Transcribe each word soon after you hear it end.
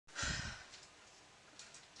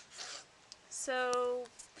So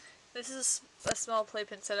this is a small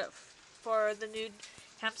playpen setup for the new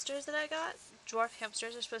hamsters that I got. Dwarf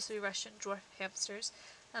hamsters are supposed to be Russian dwarf hamsters.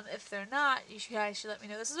 If they're not, guys should let me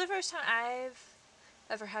know. This is the first time I've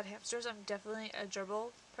ever had hamsters. I'm definitely a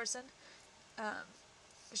gerbil person.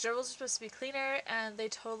 Gerbils are supposed to be cleaner, and they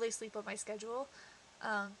totally sleep on my schedule.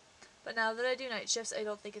 But now that I do night shifts, I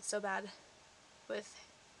don't think it's so bad with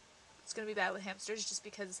it's going to be bad with hamsters, just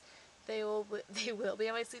because they will be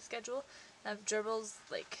on my sleep schedule. Gerbils,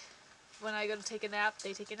 like, when I go to take a nap,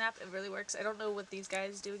 they take a nap. It really works. I don't know what these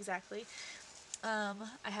guys do exactly. I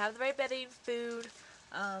have the right bedding, food,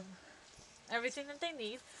 everything that they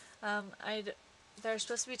need. There's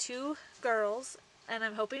supposed to be 2 girls, and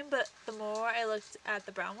I'm hoping, but the more I looked at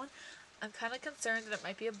the brown one, I'm kind of concerned that it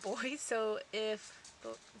might be a boy, so if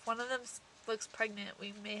one of them looks pregnant,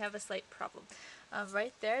 we may have a slight problem.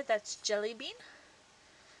 Right there, that's Jelly Bean.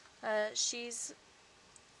 She's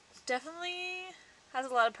definitely has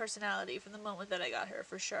a lot of personality from the moment that I got her,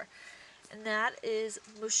 for sure. And that is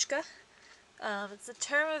Mushka. It's a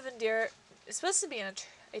term of endearment. It's supposed to be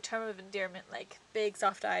a term of endearment, like big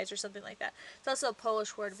soft eyes or something like that. It's also a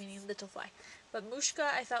Polish word meaning little fly. But Mushka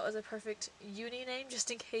I thought was a perfect uni name, just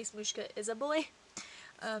in case Mushka is a boy.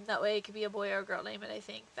 That way it could be a boy or a girl name, and I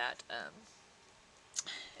think that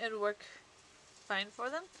it would work fine for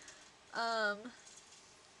them.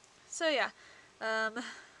 So yeah,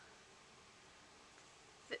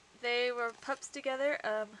 they were pups together.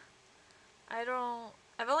 I've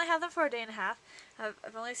only had them for a day and a half.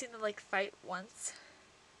 I've only seen them like fight once.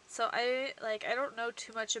 So I don't know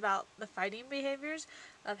too much about the fighting behaviors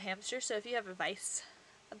of hamsters. So if you have advice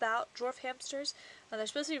about dwarf hamsters, they're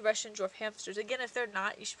supposed to be Russian dwarf hamsters. Again, if they're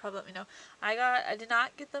not, you should probably let me know. I did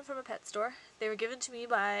not get them from a pet store. They were given to me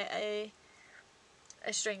by a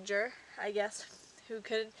stranger, I guess, whose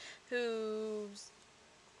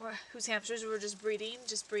hamsters were just breeding,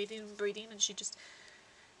 and she just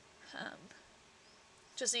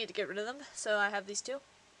needed to get rid of them. So I have these 2,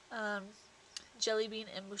 Jelly Bean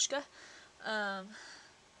and Mushka.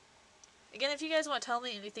 Again, if you guys want to tell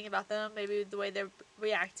me anything about them, maybe the way they're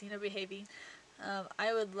reacting or behaving,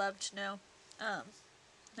 I would love to know.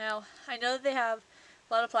 Now, I know that they have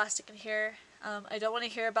a lot of plastic in here. I don't want to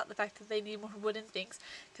hear about the fact that they need more wooden things,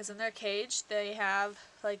 because in their cage, they have,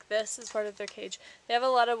 like, this is part of their cage. They have a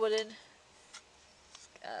lot of wooden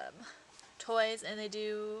toys, and they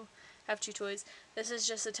do have 2 toys. This is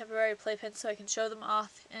just a temporary playpen so I can show them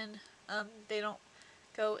off, and they don't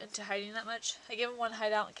go into hiding that much. I give them one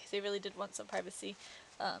hideout in case they really did want some privacy.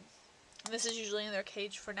 This is usually in their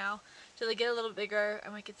cage for now. Till they get a little bigger, I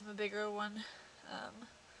might get them a bigger one.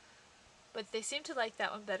 But they seem to like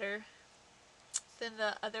that one better than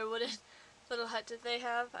the other wooden little hut that they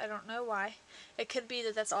have. I don't know why. It could be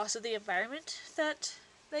that that's also the environment that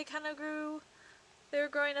they kind of were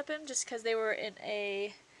growing up in, just because they were in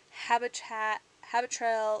a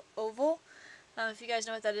habitral oval. If you guys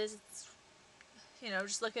know what that is, it's,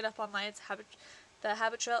 just look it up online. It's the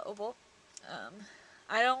habitral oval.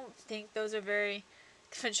 I don't think those are very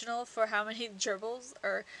conventional for how many gerbils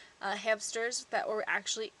or hamsters that were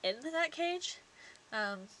actually in that cage.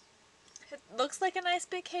 It looks like a nice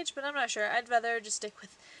big cage, but I'm not sure. I'd rather just stick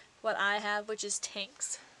with what I have, which is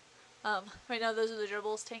tanks. Right now, those are the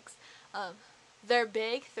gerbils tanks. They're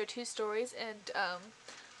big. They're 2 stories, and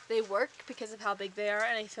they work because of how big they are.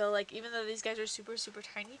 And I feel like even though these guys are super, super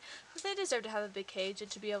tiny, they deserve to have a big cage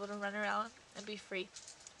and to be able to run around and be free.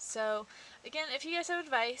 So, again, if you guys have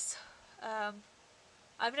advice,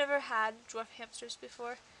 I've never had dwarf hamsters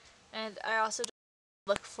before, and I also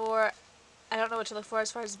I don't know what to look for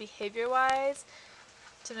as far as behavior-wise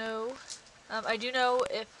to know. I do know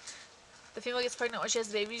if the female gets pregnant when she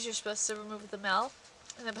has babies, you're supposed to remove the male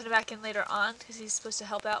and then put him back in later on, because he's supposed to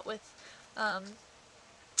help out with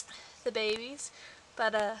the babies.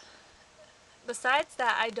 But besides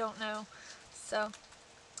that, I don't know. So,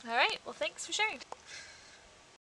 alright, well, thanks for sharing.